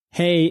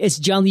Hey, it's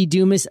John Lee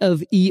Dumas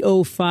of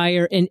EO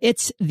Fire, and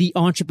it's The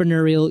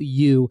Entrepreneurial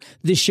You,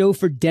 the show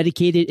for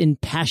dedicated and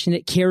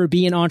passionate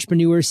Caribbean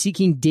entrepreneurs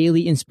seeking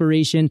daily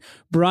inspiration,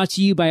 brought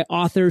to you by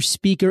author,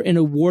 speaker, and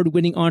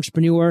award-winning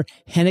entrepreneur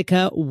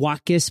Henika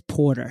Watkis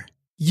Porter.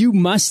 You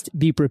must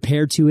be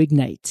prepared to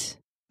ignite.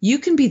 You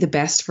can be the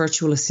best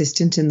virtual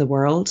assistant in the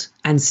world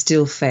and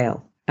still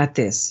fail at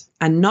this.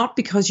 And not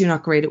because you're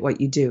not great at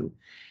what you do,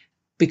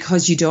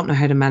 because you don't know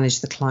how to manage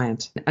the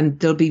client. And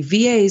there'll be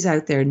VAs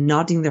out there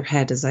nodding their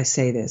head as I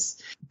say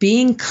this.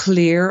 Being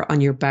clear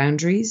on your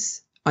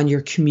boundaries, on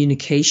your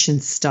communication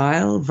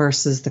style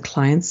versus the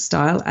client's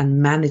style,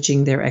 and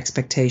managing their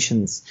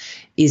expectations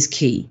is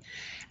key.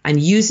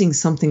 And using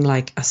something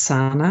like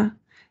Asana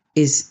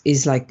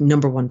is like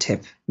number one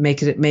tip.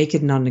 Make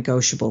it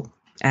non-negotiable.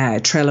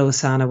 Trello,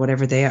 Asana,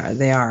 whatever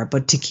they are,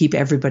 but to keep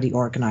everybody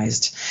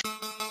organized.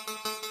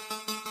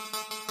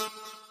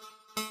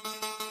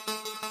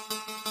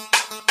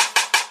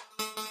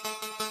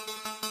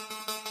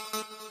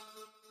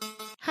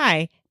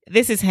 Hi,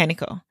 this is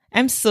Henika.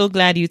 I'm so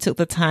glad you took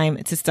the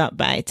time to stop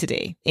by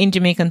today. In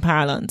Jamaican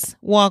parlance,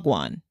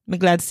 Wagwan. I'm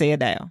glad to say it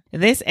there.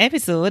 This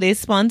episode is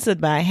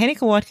sponsored by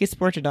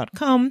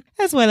HenikaWatkisporter.com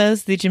as well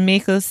as the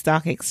Jamaica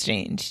Stock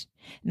Exchange.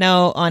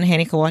 Now on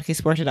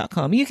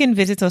HenikaWatkisporter.com, you can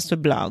visit us for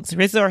blogs,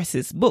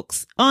 resources,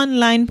 books,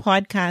 online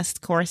podcast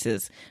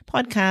courses,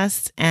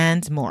 podcasts,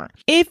 and more.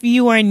 If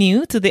you are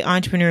new to the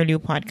Entrepreneurial You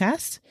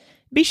podcast,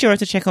 be sure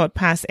to check out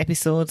past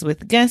episodes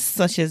with guests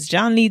such as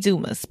John Lee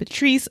Dumas,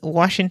 Patrice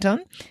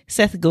Washington,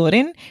 Seth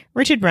Godin,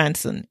 Richard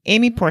Branson,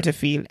 Amy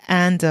Porterfield,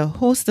 and a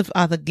host of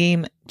other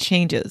game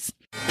changers.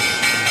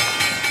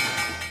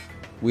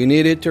 We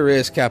needed to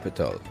raise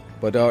capital,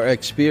 but our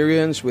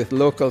experience with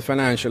local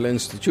financial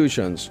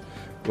institutions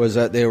was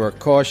that they were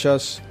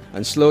cautious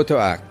and slow to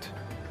act,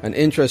 and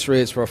interest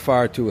rates were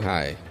far too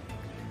high.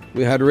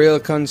 We had real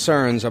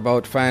concerns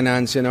about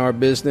financing our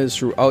business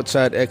through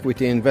outside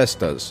equity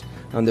investors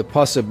and the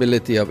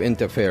possibility of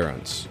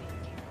interference.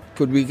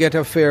 Could we get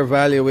a fair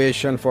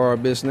valuation for our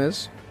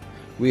business?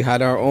 We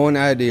had our own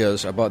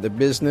ideas about the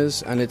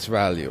business and its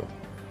value.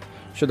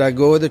 Should I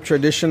go the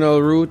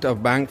traditional route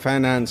of bank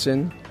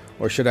financing,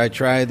 or should I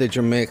try the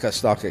Jamaica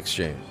Stock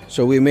Exchange?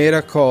 So we made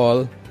a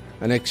call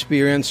and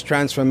experienced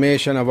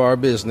transformation of our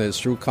business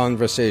through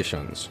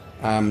conversations.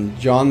 I'm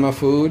John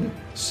Mahfood,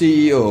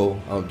 CEO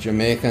of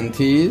Jamaican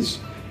Teas,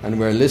 and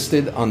we're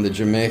listed on the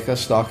Jamaica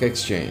Stock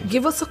Exchange.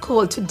 Give us a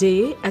call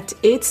today at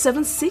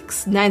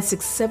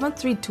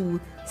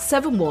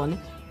 876-967-3271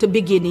 to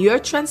begin your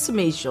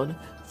transformation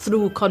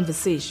through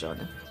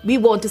conversation. We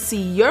want to see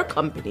your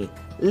company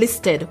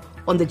listed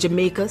on the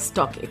Jamaica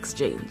Stock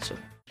Exchange.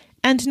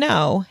 And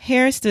now,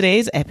 here's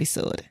today's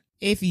episode.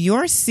 If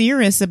you're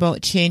serious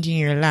about changing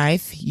your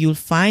life, you'll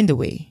find a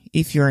way.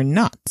 If you're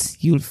not,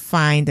 you'll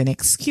find an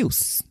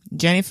excuse.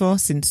 Jennifer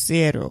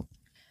Sincero.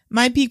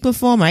 My peak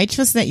performer, I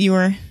trust that you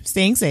are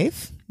staying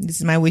safe.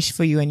 This is my wish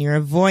for you, and you're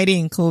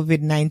avoiding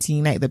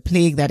COVID-19 like the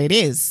plague that it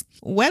is.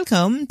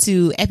 Welcome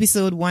to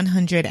episode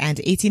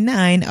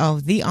 189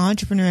 of the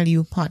Entrepreneurial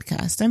You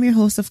podcast. I'm your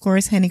host, of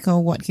course,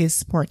 Henika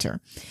Watkis Porter.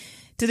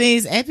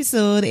 Today's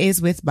episode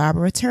is with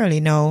Barbara Turley.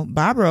 Now,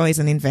 Barbara is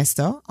an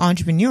investor,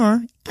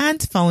 entrepreneur,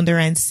 and founder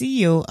and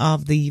CEO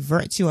of the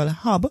Virtual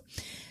Hub,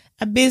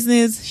 a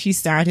business she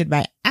started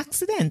by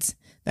accident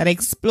that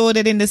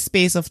exploded in the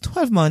space of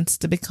 12 months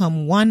to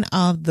become one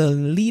of the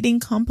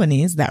leading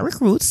companies that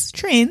recruits,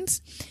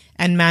 trains,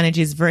 and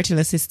manages virtual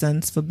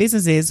assistants for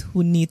businesses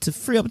who need to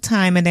free up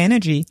time and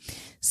energy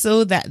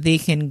so that they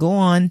can go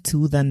on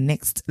to the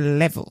next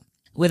level.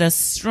 With a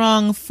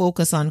strong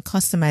focus on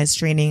customized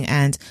training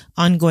and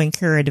ongoing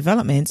career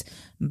development,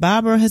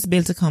 Barbara has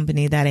built a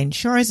company that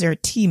ensures their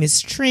team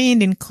is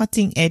trained in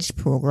cutting-edge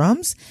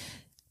programs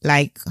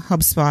like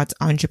HubSpot,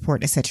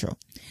 Ontraport, etc.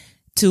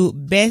 to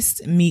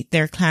best meet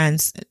their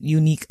clients'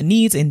 unique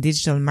needs in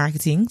digital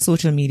marketing,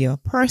 social media,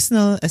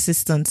 personal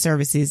assistant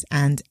services,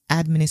 and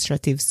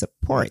administrative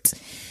support.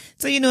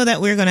 So you know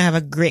that we're going to have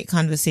a great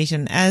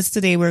conversation, as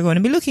today we're going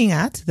to be looking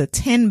at the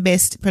 10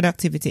 best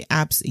productivity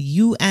apps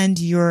you and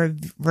your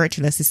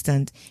virtual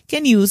assistant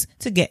can use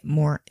to get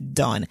more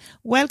done.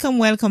 Welcome,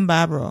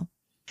 Barbara.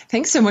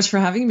 Thanks so much for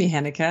having me,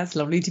 Henika. It's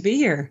lovely to be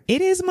here.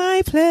 It is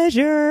my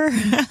pleasure.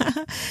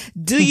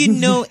 Do you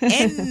know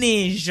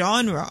any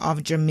genre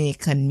of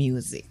Jamaican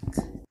music?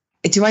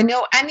 Do I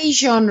know any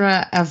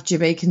genre of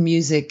Jamaican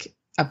music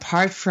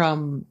apart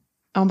from,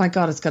 oh my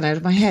God, it's gone out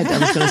of my head. I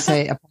was going to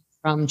say apart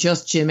from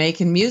just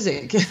Jamaican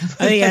music.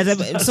 Oh, yeah,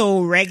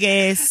 so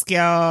reggae,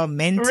 ska,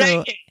 mento.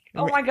 Reggae.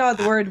 Oh my God,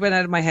 the word went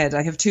out of my head.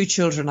 I have two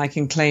children. I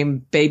can claim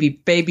baby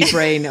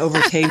brain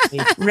overcame me.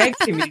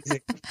 Reggae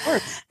music, of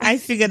course. I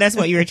figured that's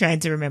what you were trying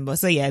to remember.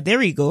 So yeah, there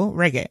we go.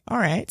 Reggae. All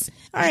right.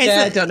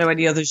 Yeah, so I don't know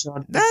any other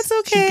genre. That's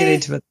okay. Get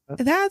into it.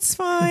 That's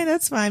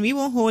fine. We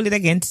won't hold it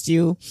against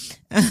you.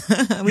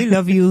 We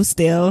love you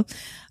still.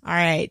 All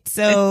right.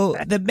 So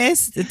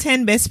the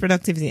 10 best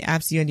productivity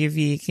apps you and your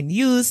VA can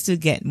use to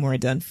get more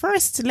done.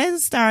 First,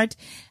 let's start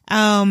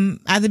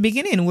at the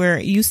beginning, where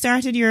you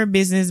started your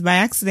business by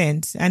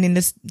accident, and in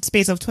the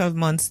space of 12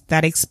 months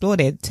that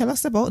exploded. Tell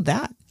us about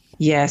that.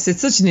 Yes,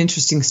 it's such an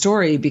interesting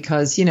story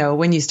because,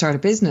 when you start a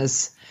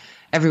business,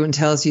 everyone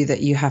tells you that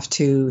you have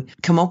to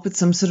come up with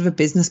some sort of a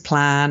business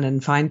plan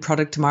and find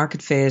product to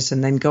market fit,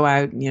 and then go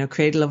out and,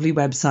 create a lovely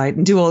website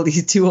and do all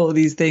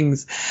these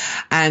things.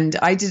 And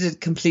I did it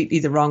completely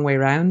the wrong way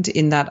around,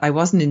 in that I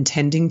wasn't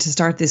intending to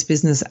start this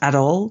business at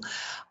all.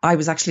 I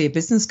was actually a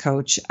business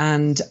coach,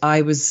 and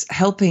I was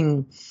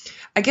helping,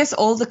 I guess,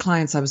 all the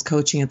clients I was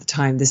coaching at the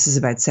time. This is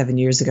about 7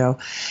 years ago.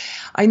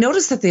 I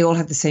noticed that they all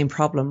had the same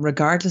problem,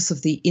 regardless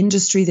of the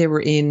industry they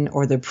were in,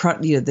 or the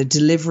the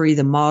delivery,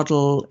 the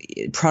model,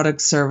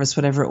 product, service,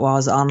 whatever it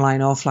was,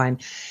 online,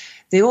 offline.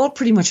 They all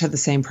pretty much had the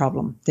same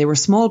problem. They were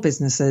small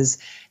businesses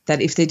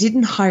that if they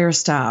didn't hire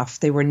staff,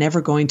 they were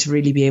never going to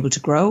really be able to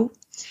grow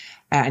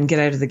and get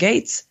out of the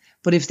gates.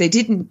 But if they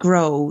didn't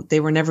grow,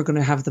 they were never going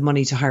to have the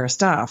money to hire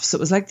staff. So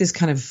it was like this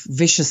kind of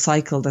vicious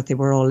cycle that they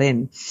were all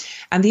in.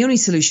 And the only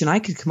solution I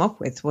could come up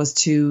with was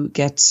to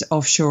get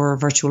offshore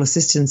virtual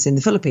assistants in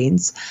the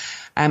Philippines.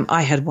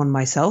 I had one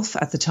myself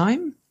at the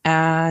time.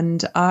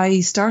 And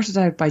I started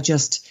out by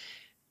just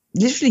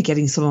literally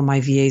getting some of my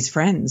VA's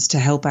friends to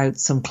help out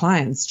some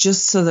clients,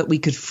 just so that we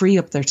could free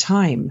up their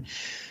time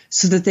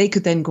so that they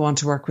could then go on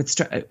to work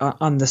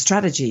on the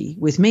strategy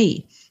with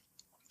me.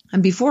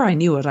 And before I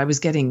knew it, I was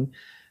getting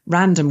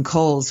random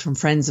calls from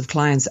friends of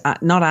clients,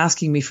 not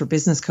asking me for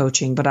business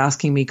coaching, but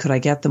asking me, could I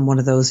get them one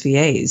of those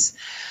VAs?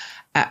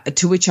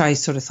 To which I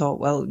sort of thought,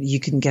 well,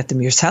 you can get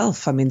them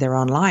yourself. I mean, they're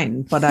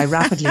online. But I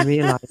rapidly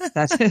realized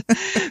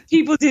that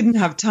people didn't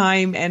have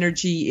time,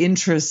 energy,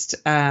 interest,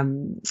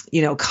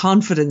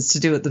 confidence to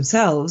do it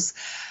themselves.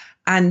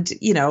 And,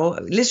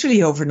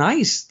 literally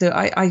overnight,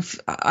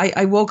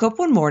 I woke up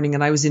one morning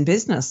and I was in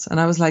business, and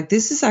I was like,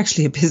 this is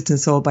actually a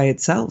business all by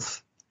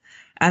itself.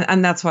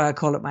 And that's why I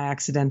call it my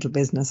accidental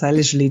business. I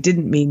literally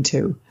didn't mean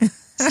to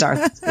start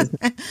this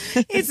business.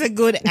 It's a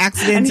good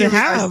accident to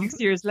have. 6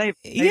 years later.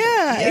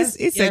 Yeah,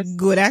 it's a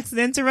good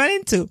accident to run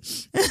into.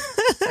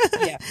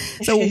 Yeah.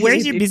 So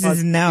where's your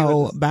business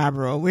now,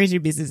 Barbara? Where's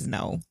your business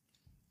now?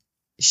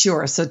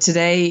 Sure. So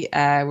today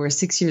we're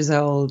 6 years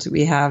old.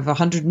 We have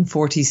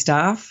 140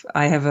 staff.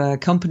 I have a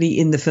company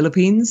in the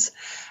Philippines.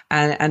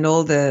 And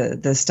all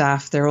the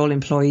staff, they're all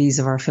employees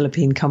of our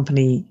Philippine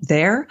company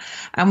there.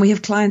 And we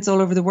have clients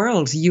all over the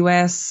world,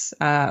 US,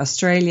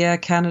 Australia,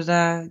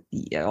 Canada,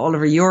 all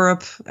over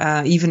Europe,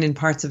 even in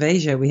parts of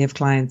Asia, we have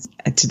clients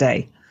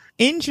today.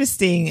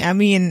 Interesting. I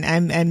mean,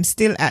 I'm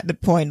still at the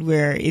point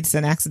where it's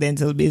an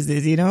accidental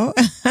business,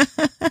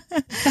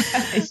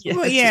 Yes,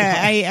 well,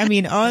 yeah, I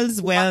mean,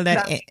 all's well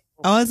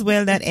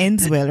that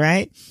ends well,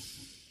 right?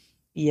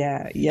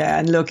 Yeah.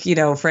 And look,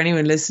 for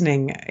anyone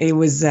listening,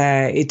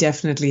 it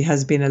definitely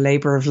has been a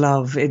labor of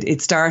love.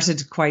 It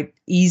started quite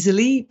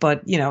easily,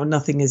 but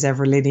nothing is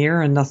ever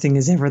linear and nothing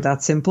is ever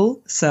that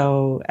simple.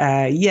 So,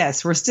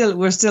 yes, we're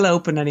still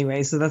open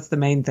anyway. So that's the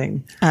main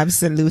thing.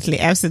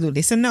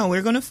 Absolutely. So now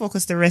we're going to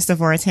focus the rest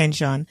of our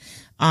attention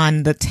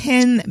on the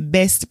 10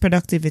 best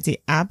productivity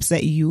apps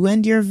that you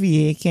and your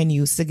VA can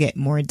use to get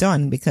more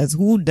done, because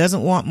who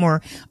doesn't want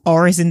more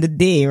hours in the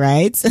day,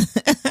 right?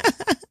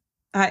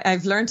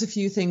 I've learned a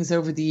few things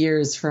over the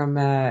years from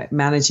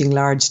managing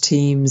large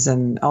teams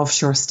and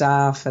offshore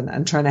staff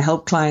and trying to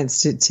help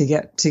clients to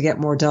get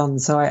more done.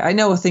 So I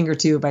know a thing or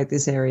two about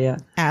this area.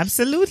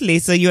 Absolutely.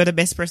 So you're the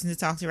best person to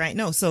talk to right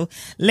now. So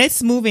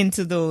let's move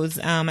into those.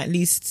 At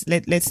least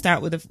let's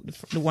start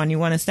with the one you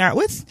want to start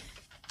with.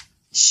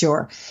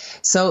 Sure.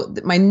 So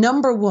my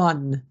number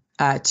one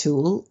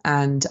tool,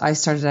 and I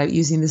started out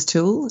using this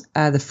tool,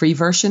 the free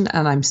version,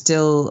 and I'm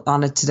still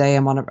on it today.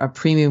 I'm on a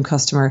premium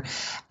customer,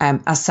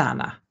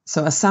 Asana.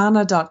 So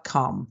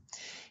asana.com.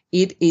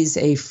 It is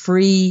a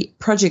free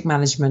project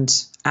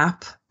management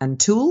app and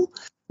tool.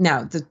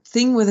 Now, the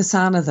thing with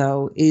Asana,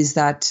 though, is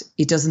that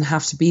it doesn't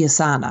have to be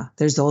Asana.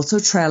 There's also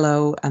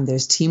Trello, and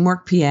there's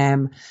Teamwork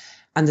PM,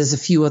 and there's a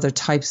few other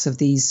types of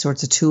these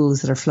sorts of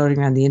tools that are floating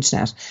around the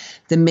internet.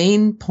 The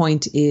main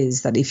point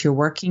is that if you're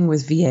working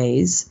with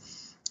VAs,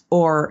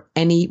 or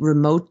any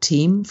remote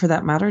team for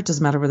that matter, it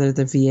doesn't matter whether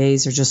they're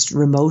VAs or just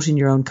remote in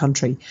your own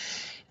country,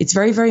 it's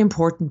very, very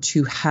important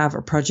to have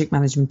a project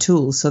management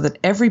tool so that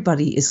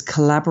everybody is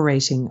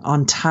collaborating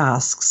on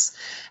tasks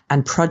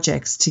and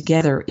projects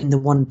together in the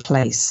one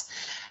place,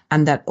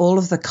 and that all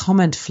of the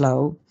comment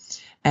flow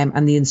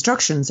and the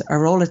instructions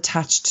are all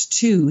attached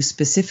to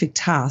specific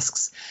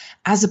tasks,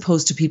 as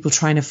opposed to people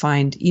trying to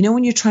find,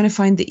 when you're trying to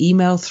find the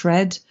email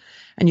thread,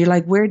 and you're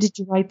like, where did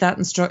you write that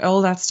and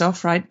all that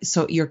stuff, right?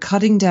 So you're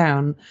cutting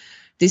down.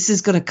 This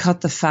is going to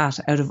cut the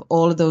fat out of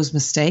all of those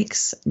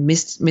mistakes,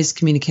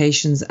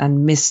 miscommunications,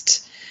 and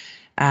missed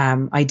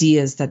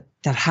ideas that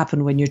that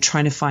happen when you're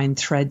trying to find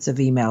threads of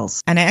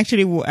emails. And I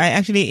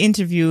actually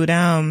interviewed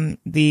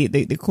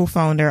the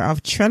co-founder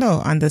of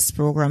Trello on this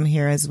program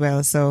here as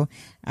well. So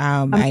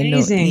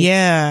Amazing.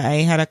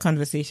 I had a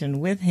conversation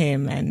with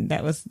him, and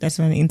that's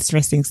an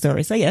interesting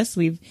story. So yes,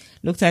 we've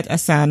looked at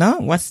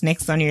Asana. What's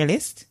next on your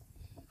list?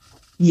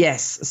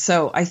 Yes.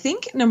 So I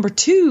think number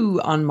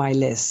 2 on my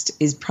list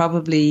is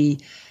probably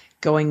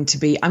going to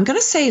be, I'm going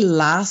to say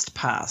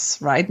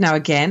LastPass, right? Now,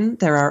 again,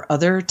 there are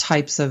other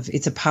types of,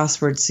 it's a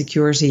password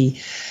security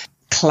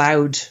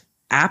cloud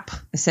app,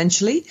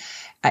 essentially.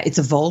 It's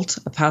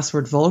a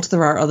password vault.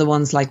 There are other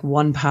ones like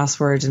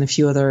 1Password and a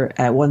few other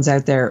ones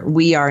out there.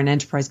 We are an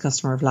enterprise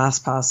customer of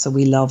LastPass, so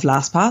we love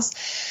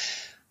LastPass.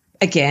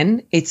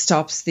 Again, it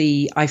stops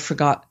I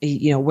forgot,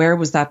 where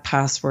was that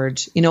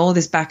password? All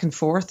this back and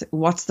forth.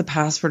 What's the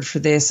password for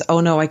this?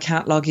 Oh no, I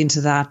can't log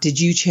into that. Did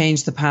you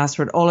change the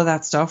password? All of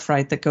that stuff,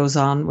 right, that goes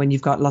on when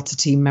you've got lots of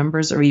team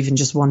members or even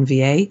just one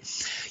VA.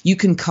 You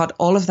can cut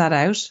all of that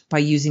out by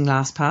using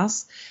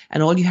LastPass.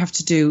 And all you have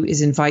to do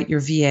is invite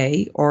your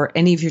VA or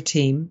any of your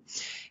team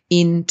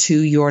into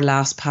your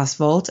LastPass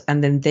vault,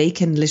 and then they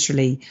can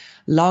literally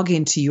log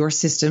into your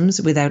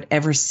systems without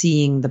ever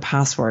seeing the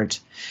password.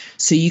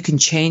 So you can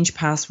change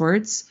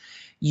passwords.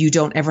 You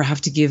don't ever have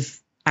to give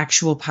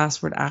actual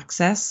password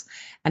access.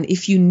 And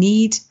if you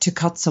need to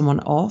cut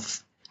someone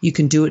off, you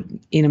can do it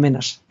in a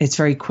minute. It's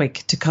very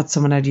quick to cut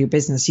someone out of your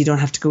business. You don't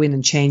have to go in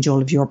and change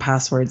all of your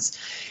passwords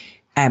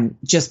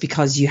just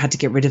because you had to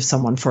get rid of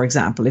someone, for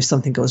example, if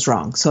something goes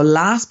wrong. So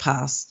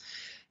LastPass,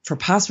 for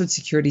password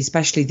security,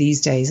 especially these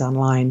days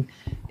online,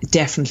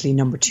 definitely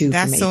number 2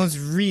 for me. That sounds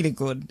really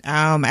good.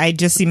 I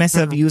just see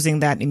myself using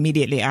that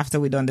immediately after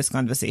we're done this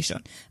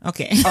conversation.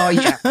 Okay. Oh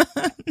yeah,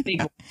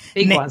 big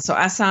one. So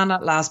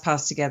Asana,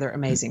 LastPass together,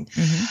 amazing.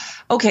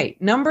 Mm-hmm. Okay,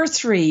 number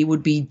 3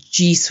 would be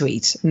G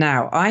Suite.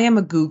 Now, I am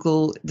a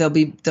Google. There'll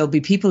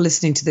be people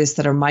listening to this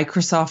that are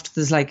Microsoft.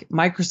 There's like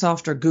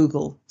Microsoft or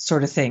Google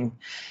sort of thing.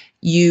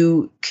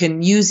 You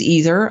can use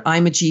either.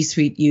 I'm a G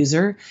Suite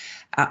user.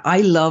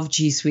 I love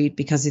G Suite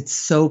because it's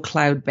so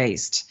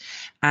cloud-based.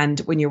 And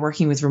when you're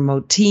working with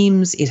remote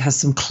teams, it has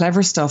some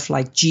clever stuff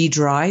like G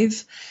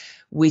Drive,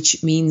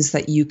 which means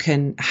that you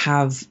can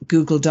have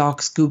Google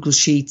Docs, Google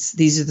Sheets.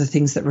 These are the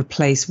things that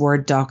replace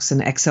Word docs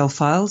and Excel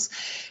files.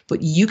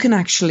 But you can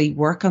actually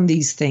work on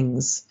these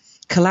things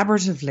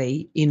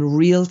collaboratively in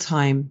real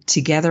time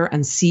together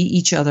and see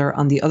each other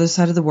on the other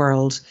side of the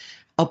world,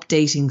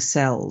 updating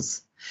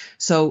cells.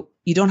 So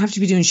you don't have to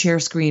be doing share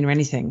screen or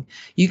anything.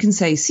 You can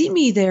say, see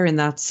me there in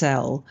that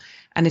cell.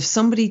 And if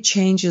somebody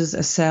changes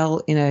a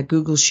cell in a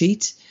Google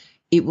Sheet,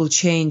 it will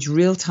change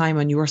real time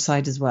on your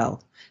side as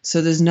well.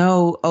 So there's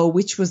no,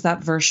 which was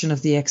that version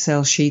of the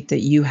Excel sheet that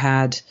you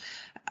had?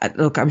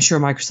 Look, I'm sure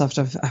Microsoft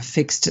have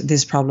fixed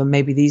this problem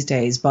maybe these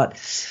days, but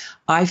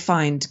I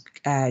find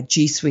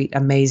G Suite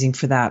amazing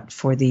for that,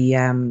 for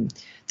the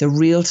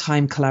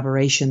real-time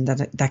collaboration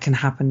that can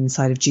happen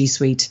inside of G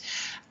Suite.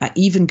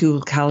 Even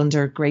Google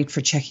Calendar, great for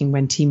checking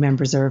when team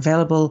members are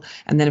available.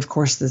 And then, of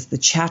course, there's the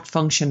chat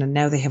function, and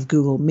now they have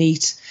Google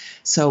Meet.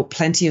 So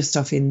plenty of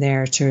stuff in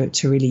there to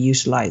really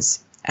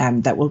utilize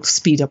that will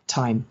speed up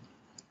time.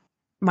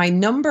 My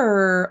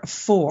number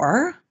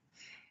 4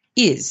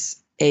 is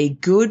a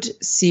good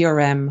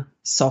CRM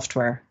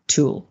software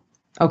tool.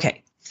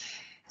 Okay,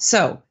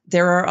 so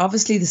there are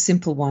obviously the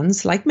simple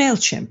ones like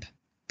MailChimp,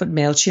 but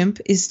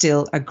MailChimp is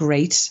still a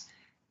great,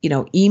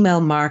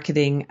 email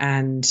marketing,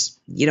 and,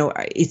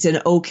 it's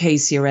an okay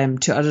CRM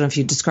tool. I don't know if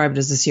you describe it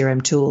as a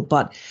CRM tool,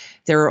 but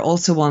there are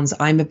also ones.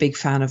 I'm a big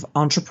fan of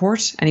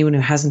Ontraport. Anyone who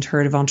hasn't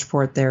heard of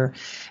Ontraport, they're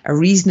a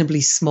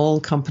reasonably small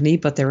company,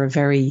 but they're a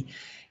very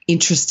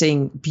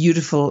interesting,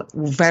 beautiful,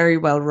 very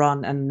well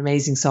run and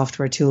amazing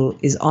software tool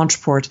is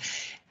Ontraport.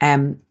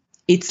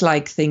 It's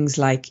like things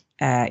like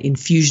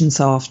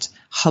Infusionsoft,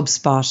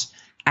 HubSpot,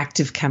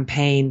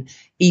 ActiveCampaign,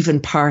 even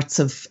parts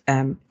of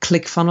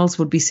ClickFunnels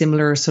would be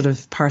similar sort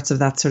of parts of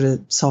that sort of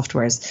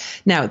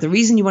softwares. Now, the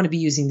reason you want to be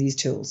using these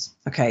tools,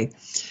 okay,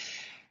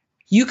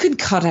 you can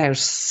cut out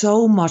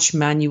so much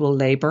manual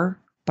labor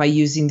by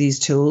using these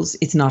tools.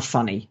 It's not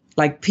funny.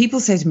 Like,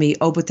 people say to me,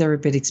 but they're a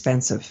bit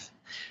expensive.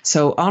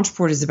 So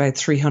Ontraport is about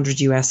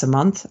 $300 US a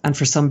month. And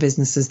for some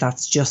businesses,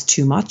 that's just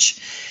too much.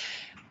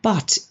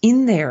 But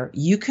in there,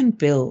 you can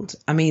build,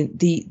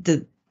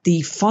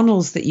 the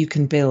funnels that you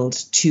can build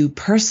to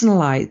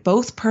personalize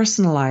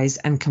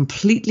and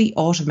completely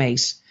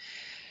automate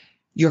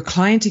your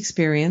client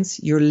experience,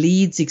 your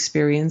leads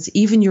experience,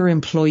 even your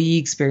employee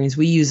experience.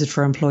 We use it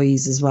for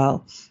employees as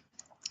well,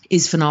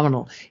 is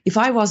phenomenal. If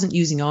I wasn't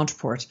using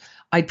Ontraport,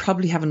 I'd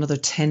probably have another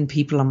 10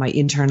 people on my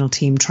internal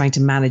team trying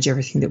to manage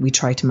everything that we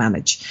try to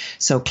manage.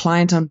 So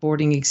client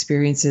onboarding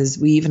experiences,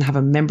 we even have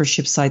a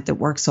membership site that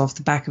works off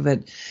the back of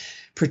it,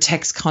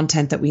 protects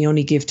content that we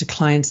only give to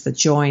clients that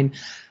join,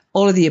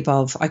 all of the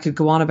above. I could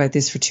go on about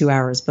this for 2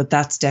 hours, but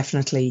that's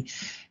definitely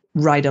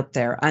right up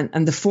there.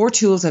 And the 4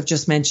 tools I've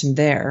just mentioned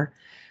there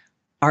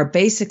are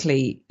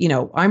basically,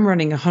 I'm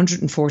running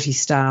 140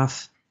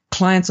 staff,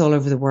 clients all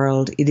over the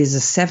world. It is a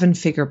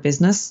 7-figure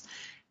business.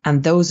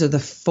 And those are the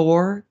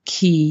 4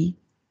 key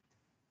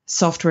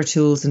software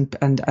tools and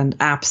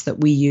apps that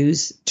we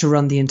use to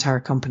run the entire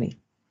company.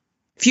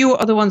 Few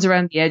other ones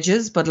around the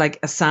edges, but like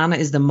Asana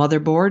is the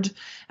motherboard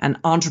and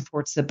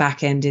Entreport's the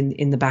back end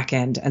in the back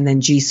end, and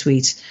then G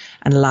Suite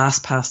and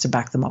LastPass to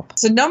back them up.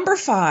 So number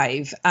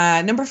five,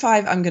 I'm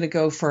going to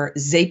go for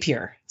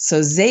Zapier. So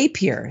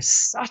Zapier,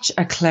 such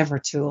a clever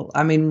tool.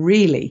 I mean,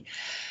 really,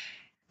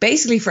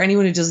 basically for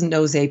anyone who doesn't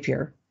know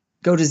Zapier,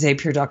 go to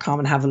zapier.com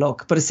and have a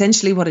look. But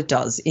essentially what it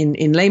does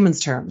in layman's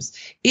terms,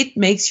 it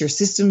makes your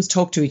systems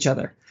talk to each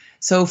other.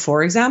 So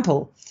for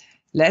example,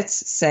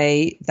 let's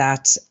say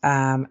that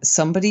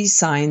somebody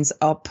signs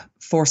up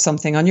for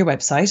something on your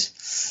website.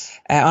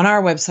 On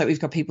our website, we've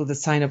got people that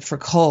sign up for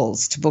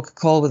calls to book a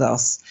call with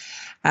us.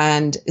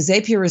 And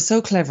Zapier is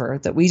so clever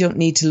that we don't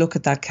need to look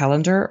at that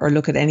calendar or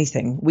look at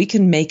anything. We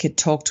can make it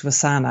talk to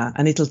Asana,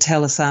 and it'll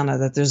tell Asana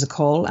that there's a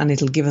call, and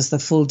it'll give us the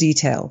full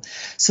detail,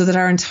 so that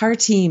our entire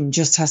team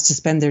just has to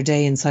spend their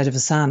day inside of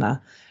Asana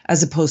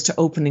as opposed to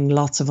opening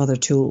lots of other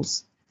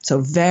tools.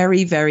 So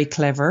very, very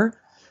clever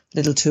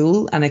little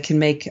tool, and it can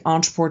make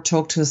Entreport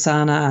talk to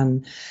Asana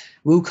and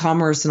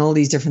WooCommerce and all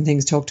these different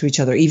things talk to each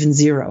other, even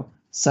Xero.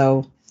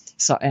 So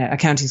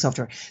accounting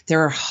software.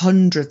 There are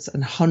hundreds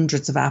and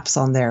hundreds of apps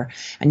on there,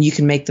 and you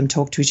can make them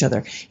talk to each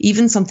other.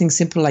 Even something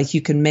simple like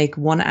you can make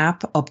one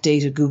app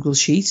update a Google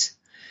Sheet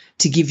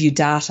to give you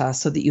data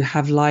so that you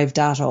have live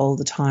data all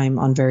the time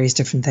on various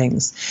different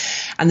things.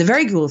 And the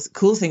very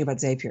cool thing about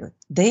Zapier,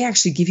 they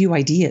actually give you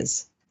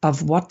ideas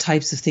of what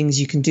types of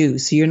things you can do.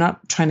 So you're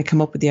not trying to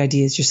come up with the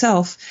ideas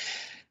yourself.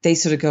 They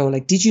sort of go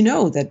like, did you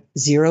know that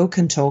Xero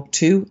can talk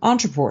to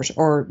Entreport?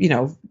 Or,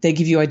 they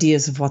give you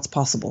ideas of what's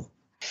possible.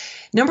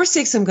 Number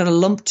 6, I'm going to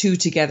lump 2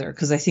 together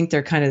because I think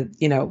they're kind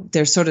of,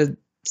 they're sort of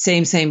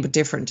same, but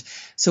different.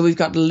 So we've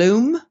got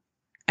Loom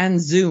and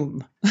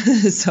Zoom.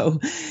 So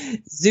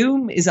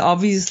Zoom is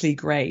obviously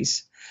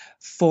great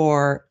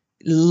for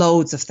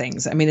loads of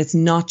things. I mean, it's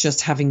not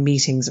just having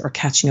meetings or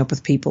catching up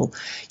with people.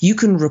 You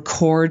can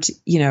record,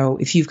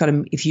 if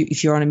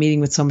you're on a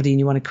meeting with somebody and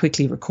you want to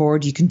quickly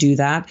record, you can do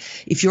that.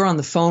 If you're on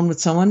the phone with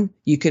someone,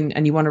 you can,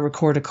 and you want to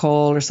record a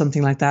call or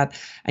something like that,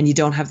 and you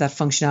don't have that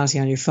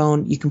functionality on your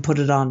phone, you can put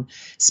it on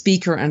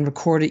speaker and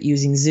record it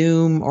using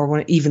Zoom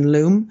or even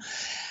Loom.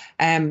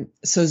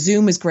 So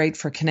Zoom is great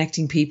for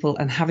connecting people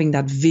and having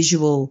that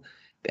visual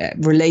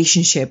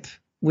relationship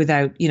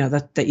without,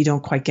 that you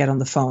don't quite get on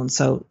the phone.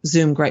 So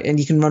Zoom, great. And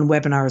you can run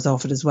webinars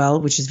off it as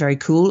well, which is very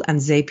cool. And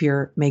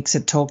Zapier makes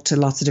it talk to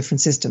lots of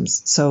different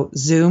systems. So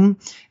Zoom,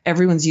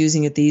 everyone's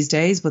using it these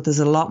days, but there's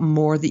a lot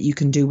more that you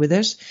can do with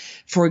it.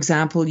 For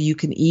example, you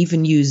can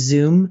even use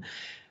Zoom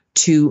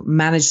to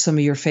manage some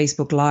of your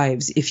Facebook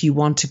Lives if you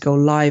want to go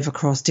live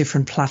across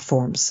different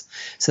platforms.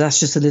 So that's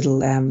just a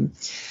little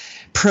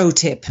pro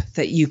tip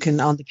that you can,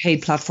 on the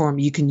paid platform,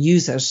 you can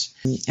use it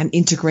and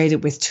integrate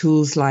it with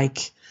tools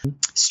like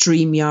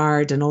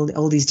StreamYard and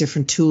all these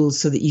different tools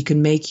so that you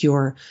can make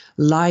your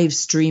live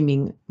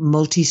streaming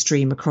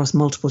multi-stream across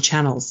multiple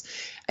channels.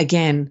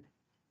 Again,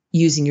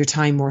 using your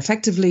time more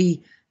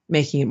effectively,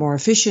 making it more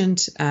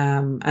efficient,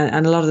 and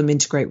a lot of them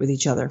integrate with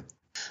each other.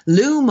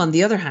 Loom, on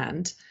the other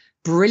hand,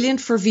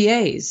 brilliant for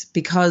VAs,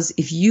 because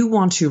if you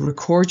want to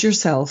record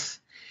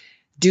yourself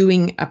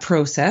doing a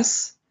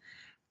process,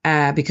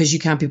 because you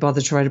can't be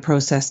bothered to write a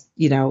process,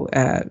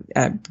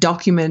 a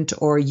document,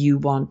 or you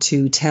want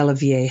to tell a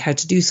VA how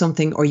to do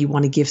something, or you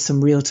want to give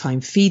some real-time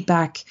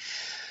feedback,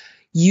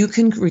 you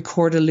can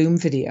record a Loom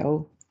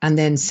video and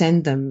then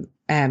send them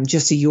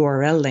just a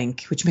URL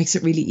link, which makes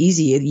it really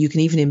easy. You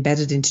can even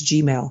embed it into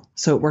Gmail.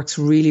 So it works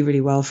really,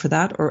 really well for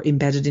that, or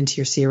embed it into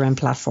your CRM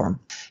platform.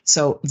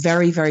 So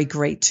very, very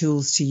great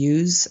tools to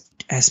use,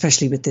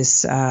 especially with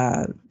this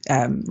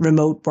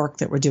remote work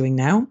that we're doing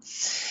now.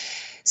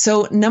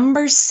 So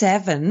number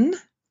 7,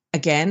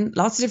 again,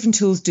 lots of different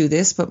tools do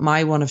this, but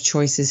my one of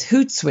choice is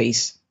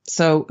Hootsuite.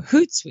 So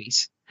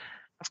Hootsuite,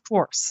 of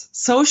course,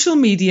 social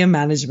media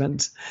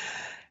management.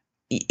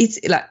 It's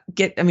like,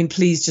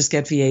 please just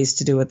get VAs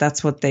to do it.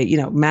 That's what they,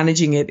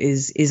 managing it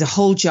is a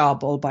whole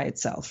job all by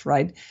itself,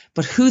 right?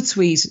 But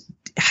Hootsuite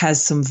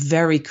has some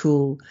very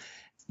cool,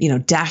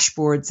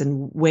 dashboards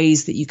and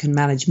ways that you can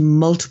manage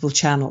multiple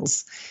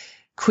channels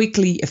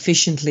quickly,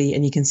 efficiently,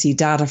 and you can see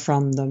data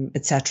from them,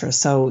 etc.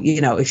 So,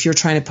 if you're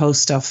trying to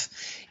post stuff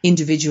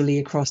individually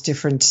across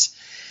different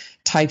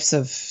types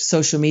of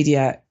social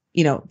media,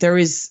 there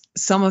is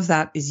some of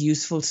that is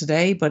useful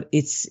today, but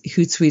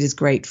Hootsuite is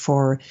great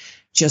for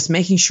just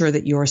making sure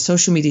that your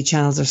social media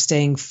channels are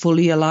staying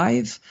fully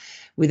alive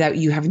without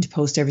you having to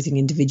post everything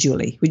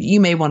individually. You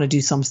may want to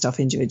do some stuff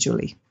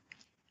individually.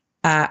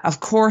 Of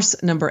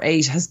course, number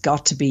 8 has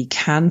got to be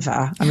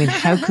Canva. I mean,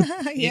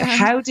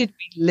 how did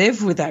we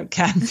live without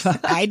Canva?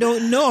 I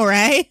don't know,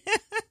 right?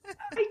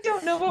 I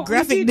don't know what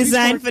graphic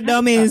design for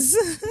dummies.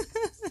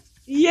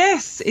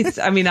 Yes,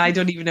 I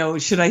don't even know.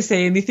 Should I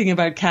say anything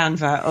about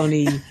Canva?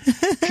 Only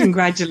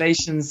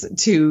congratulations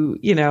to,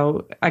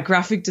 a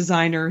graphic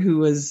designer who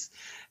was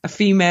a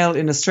female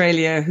in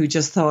Australia who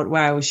just thought,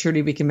 wow,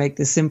 surely we can make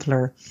this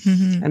simpler.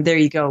 And there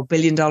you go, $1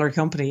 billion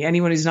company.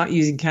 Anyone who's not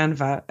using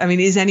Canva. I mean,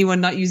 is anyone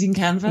not using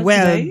Canva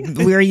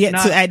today? We're yet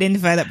to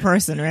identify that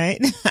person, right?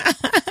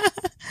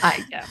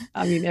 Yeah,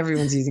 I mean,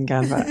 everyone's using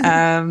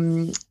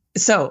Canva.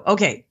 So,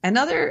 okay,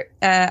 another,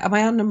 am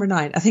I on number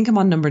 9? I think I'm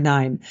on number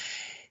 9.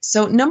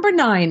 So number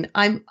 9,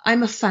 I'm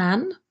a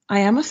fan. I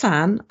am a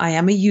fan. I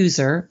am a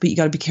user, but you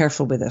got to be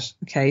careful with it.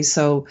 Okay.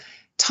 So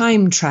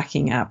time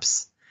tracking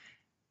apps,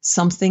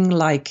 something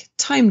like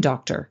Time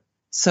Doctor.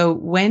 So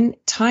when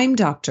Time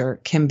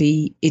Doctor can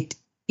be, it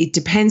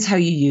depends how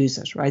you use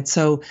it, right?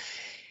 So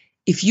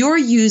if you're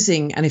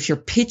using, and if you're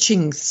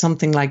pitching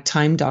something like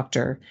Time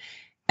Doctor,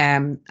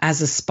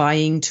 as a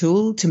spying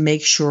tool to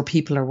make sure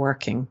people are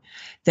working,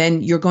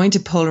 then you're going to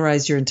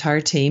polarize your entire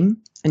team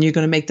and you're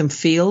going to make them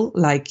feel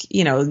like,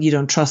 you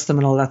don't trust them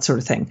and all that sort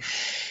of thing.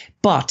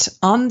 But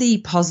on the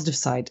positive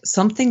side,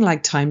 something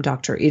like Time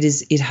Doctor,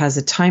 it has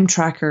a time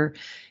tracker,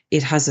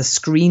 it has a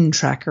screen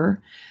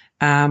tracker,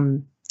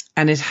 and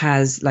it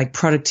has like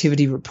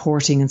productivity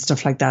reporting and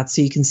stuff like that.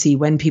 So you can see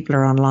when people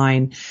are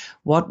online,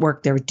 what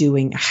work they're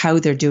doing, how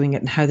they're doing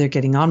it, and how they're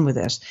getting on with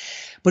it.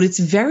 But it's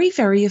very,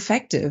 very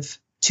effective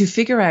to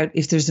figure out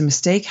if there's a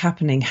mistake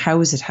happening,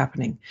 how is it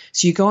happening?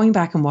 So you're going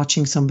back and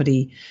watching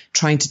somebody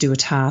trying to do a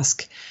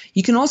task.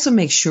 You can also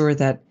make sure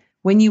that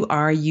when you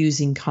are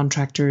using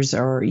contractors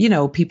or,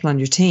 people on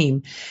your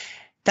team,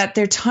 that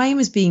their time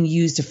is being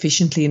used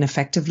efficiently and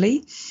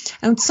effectively.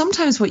 And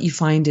sometimes what you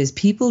find is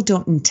people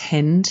don't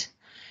intend,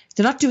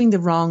 they're not doing the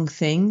wrong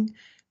thing,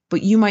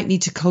 but you might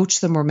need to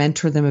coach them or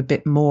mentor them a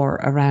bit more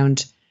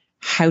around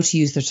how to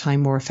use their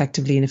time more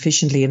effectively and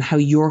efficiently and how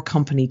your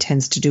company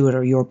tends to do it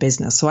or your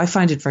business. So I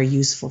find it very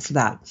useful for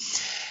that.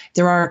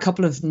 There are a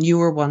couple of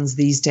newer ones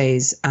these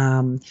days.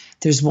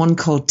 There's one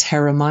called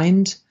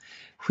TerraMind,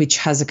 which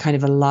has a kind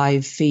of a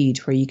live feed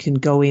where you can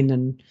go in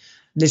and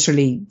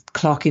literally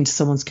clock into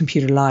someone's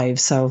computer live.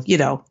 So,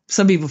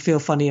 some people feel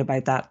funny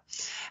about that.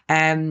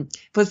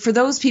 But for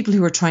those people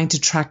who are trying to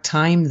track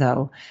time,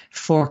 though,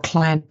 for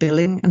client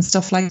billing and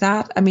stuff like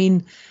that, I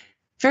mean,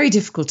 very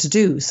difficult to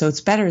do. So it's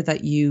better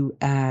that you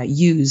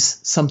use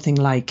something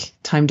like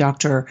Time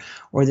Doctor,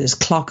 or there's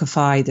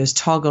Clockify, there's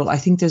Toggle. I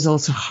think there's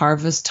also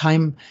Harvest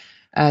Time.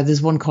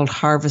 There's one called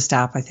Harvest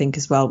app, I think,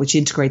 as well, which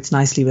integrates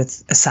nicely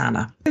with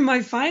Asana. And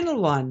my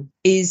final one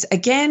is,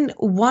 again,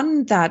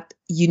 one that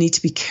you need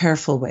to be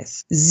careful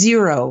with: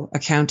 Xero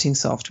accounting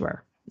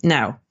software.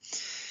 Now,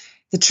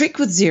 the trick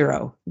with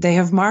Xero, they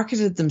have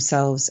marketed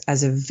themselves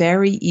as a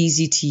very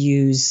easy to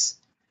use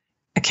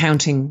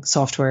accounting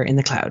software in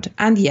the cloud.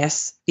 And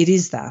yes, it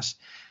is that.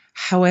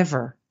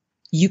 However,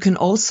 you can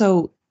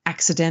also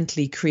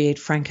accidentally create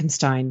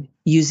Frankenstein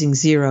using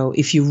Xero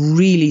if you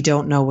really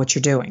don't know what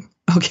you're doing.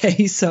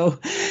 Okay, so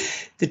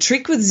the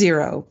trick with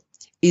Xero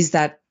is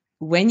that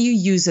when you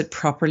use it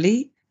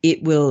properly,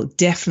 it will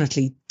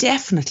definitely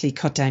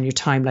cut down your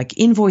time. Like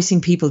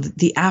invoicing people,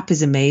 the app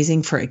is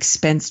amazing for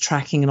expense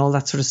tracking and all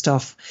that sort of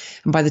stuff.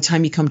 And by the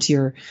time you come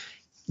to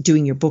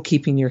doing your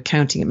bookkeeping, your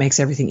accounting, it makes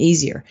everything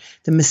easier.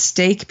 The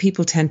mistake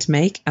people tend to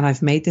make, and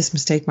I've made this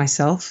mistake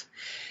myself,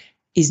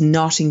 is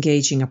not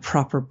engaging a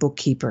proper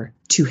bookkeeper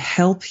to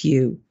help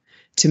you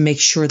to make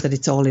sure that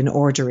it's all in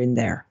order in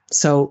there.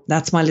 So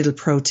that's my little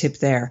pro tip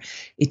there.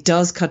 It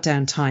does cut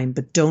down time,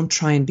 but don't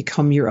try and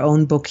become your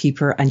own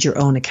bookkeeper and your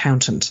own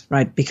accountant,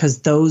 right?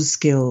 Because those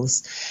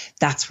skills,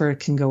 that's where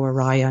it can go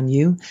awry on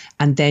you.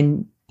 And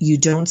then you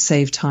don't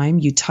save time,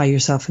 you tie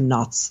yourself in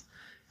knots.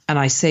 And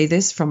I say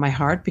this from my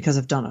heart because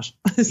I've done it.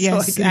 So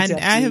yes, and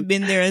I have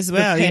been there as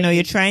well.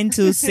 You're trying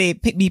to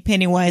be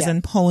penny wise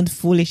and pound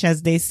foolish,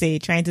 as they say,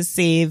 trying to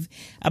save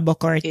a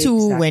buck or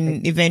two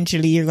when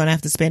eventually you're going to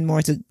have to spend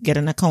more to get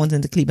an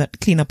accountant to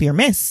clean up your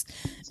mess.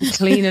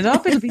 Clean it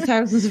up. It'll be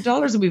thousands of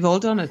dollars, and we've all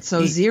done it.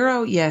 So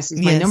Xero, yes, is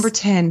my number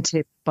 10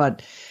 tip,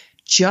 but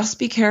just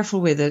be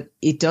careful with it.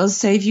 It does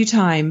save you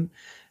time,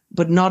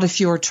 but not if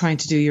you're trying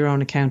to do your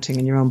own accounting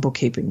and your own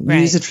bookkeeping.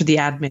 Right. Use it for the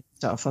admin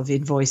stuff of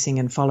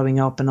invoicing and following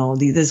up and all.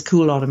 There's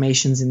cool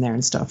automations in there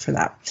and stuff for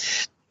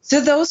that.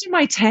 So those are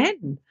my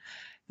 10.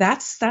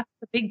 That's the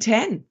big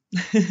 10.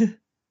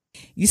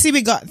 You see,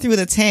 we got through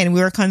the 10.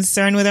 We were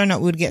concerned whether or not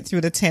we'd get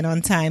through the 10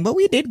 on time, but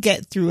we did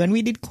get through and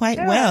we did quite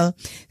well.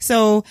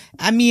 So,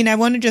 I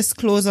want to just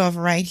close off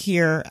right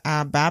here,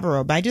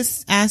 Barbara, by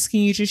just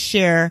asking you to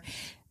share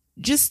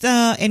just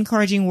an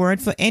encouraging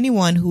word for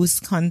anyone who's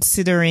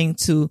considering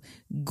to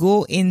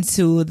go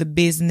into the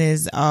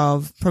business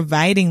of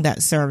providing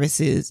that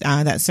service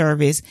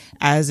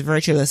as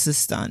virtual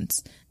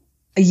assistants.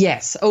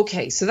 Yes.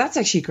 Okay. So that's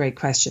actually a great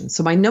question.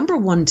 So my number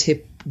 1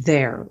 tip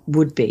there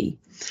would be,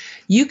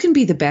 you can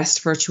be the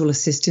best virtual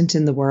assistant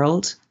in the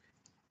world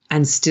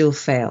and still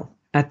fail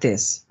at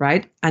this,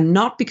 right? And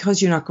not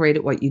because you're not great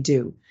at what you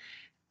do,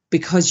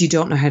 because you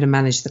don't know how to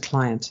manage the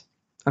client.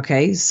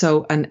 Okay,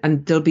 so,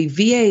 and there'll be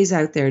VAs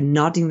out there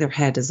nodding their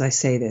head as I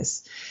say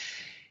this.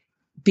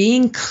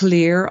 Being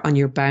clear on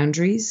your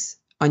boundaries,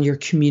 on your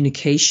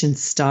communication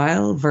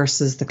style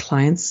versus the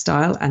client's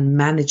style, and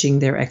managing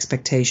their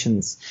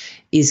expectations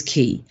is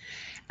key.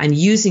 And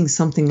using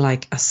something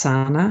like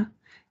Asana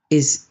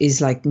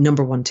is like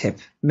number one tip.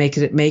 Make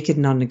it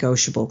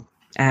non-negotiable.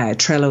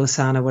 Trello,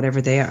 Asana,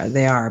 whatever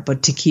they are,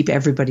 but to keep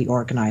everybody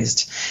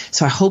organized.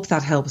 So I hope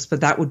that helps,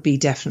 but that would be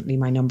definitely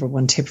my number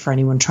one tip for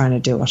anyone trying to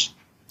do it.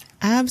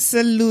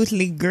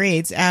 Absolutely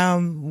great.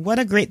 What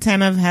a great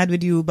time I've had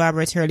with you,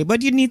 Barbara Turley.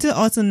 But you need to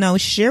also now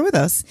share with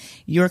us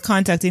your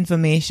contact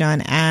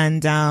information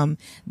and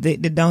the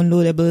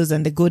downloadables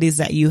and the goodies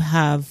that you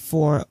have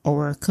for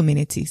our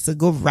community. So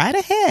go right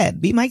ahead.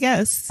 Be my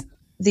guest.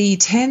 The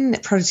 10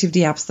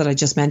 productivity apps that I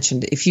just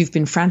mentioned, if you've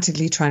been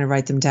frantically trying to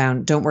write them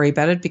down, don't worry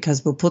about it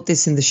because we'll put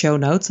this in the show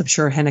notes. I'm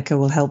sure Henneke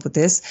will help with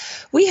this.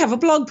 We have a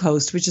blog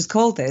post which is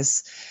called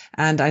this,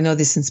 and I know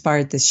this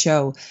inspired this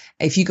show.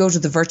 If you go to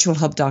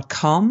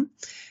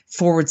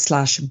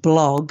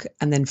thevirtualhub.com/blog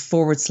and then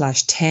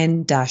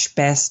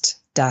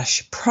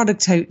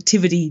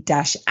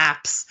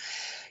 /10-best-productivity-apps,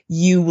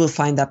 you will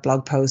find that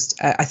blog post.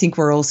 I think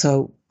we're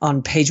also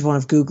on page 1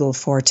 of Google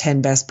for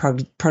 10 best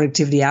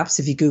productivity apps,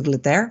 if you Google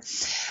it there.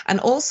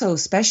 And also,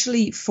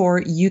 especially for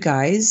you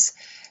guys,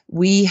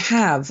 we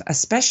have a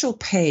special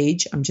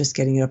page, I'm just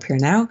getting it up here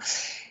now,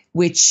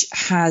 which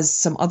has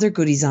some other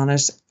goodies on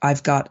it.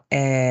 I've got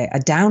a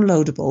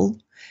downloadable,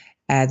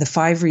 the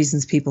 5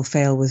 reasons people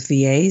fail with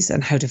VAs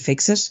and how to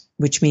fix it,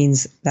 which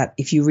means that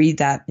if you read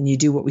that and you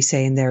do what we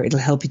say in there, it'll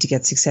help you to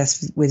get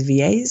success with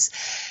VAs.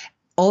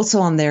 Also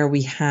on there,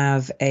 we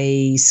have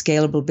a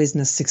Scalable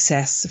Business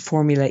Success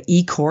Formula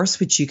e-course,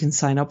 which you can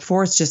sign up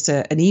for. It's just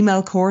an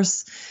email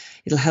course.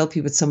 It'll help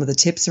you with some of the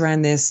tips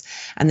around this.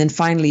 And then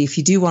finally, if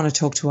you do want to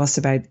talk to us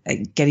about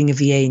getting a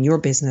VA in your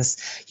business,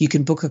 you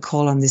can book a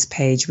call on this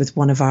page with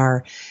one of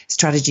our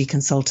strategy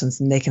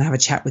consultants and they can have a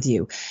chat with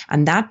you.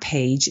 And that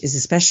page is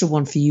a special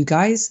one for you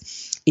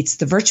guys. It's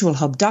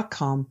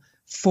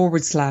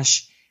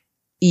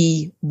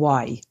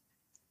thevirtualhub.com/EY.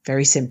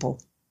 Very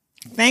simple.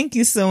 Thank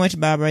you so much,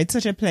 Barbara. It's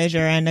such a pleasure.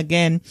 And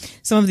again,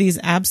 some of these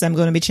apps I'm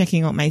going to be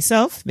checking out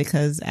myself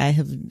because I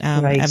have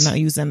I've not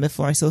used them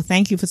before. So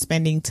thank you for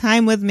spending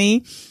time with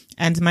me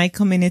and my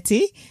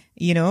community.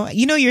 You know,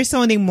 you're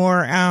sounding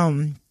more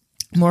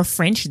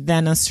French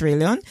than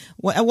Australian.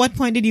 At what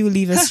point did you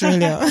leave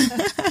Australia?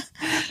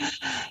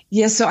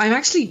 Yeah, so I'm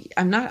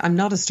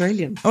not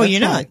Australian. Oh, you're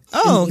not?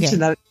 Oh,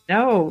 okay.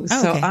 No,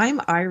 so okay.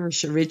 I'm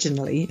Irish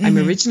originally. Mm-hmm. I'm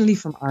originally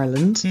from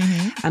Ireland,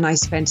 mm-hmm. and I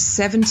spent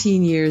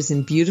 17 years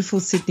in beautiful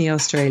Sydney,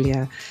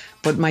 Australia.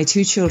 But my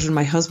 2 children,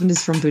 my husband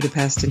is from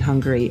Budapest in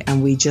Hungary,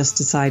 and we just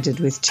decided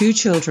with 2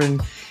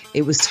 children,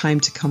 it was time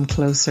to come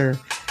closer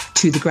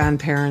to the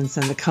grandparents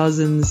and the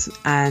cousins.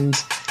 And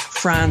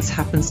France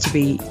happens to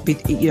be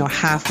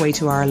halfway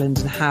to Ireland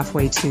and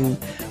halfway to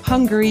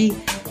Hungary.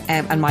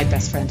 And my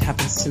best friend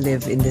happens to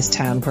live in this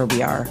town where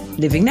we are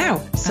living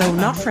now. So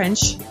not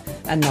French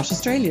and not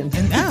Australian.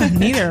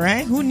 Neither,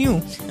 right? Who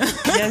knew?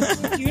 Yes,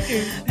 you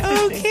do.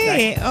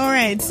 Okay. Exactly. All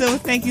right. So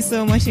thank you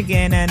so much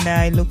again. And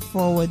I look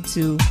forward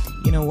to,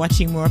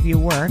 watching more of your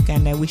work.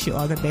 And I wish you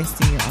all the best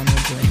in your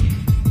onward journey.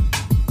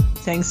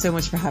 Thanks so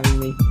much for having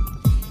me.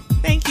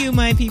 Thank you,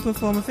 my people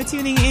former, for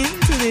tuning in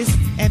to this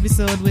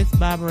episode with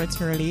Barbara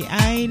Turley.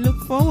 I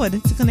look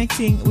forward to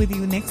connecting with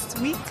you next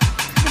week.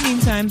 In the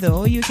meantime,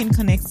 though, you can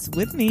connect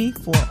with me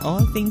for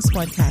all things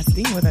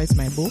podcasting, whether it's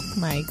my book,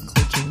 my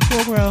coaching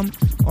program,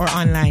 or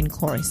online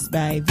course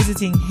by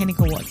visiting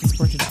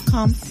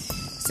HennekeWatkinsporter.com.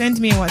 Send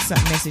me a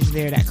WhatsApp message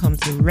there that comes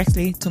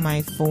directly to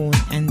my phone,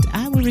 and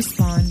I will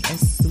respond as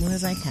soon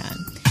as I can.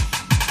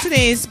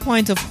 Today's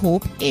point of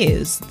hope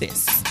is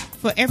this.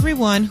 For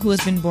everyone who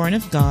has been born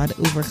of God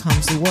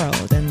overcomes the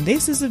world, and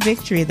this is a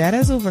victory that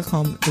has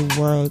overcome the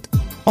world,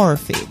 our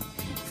faith.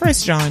 1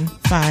 John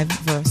 5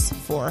 verse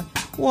 4.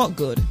 Walk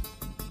good.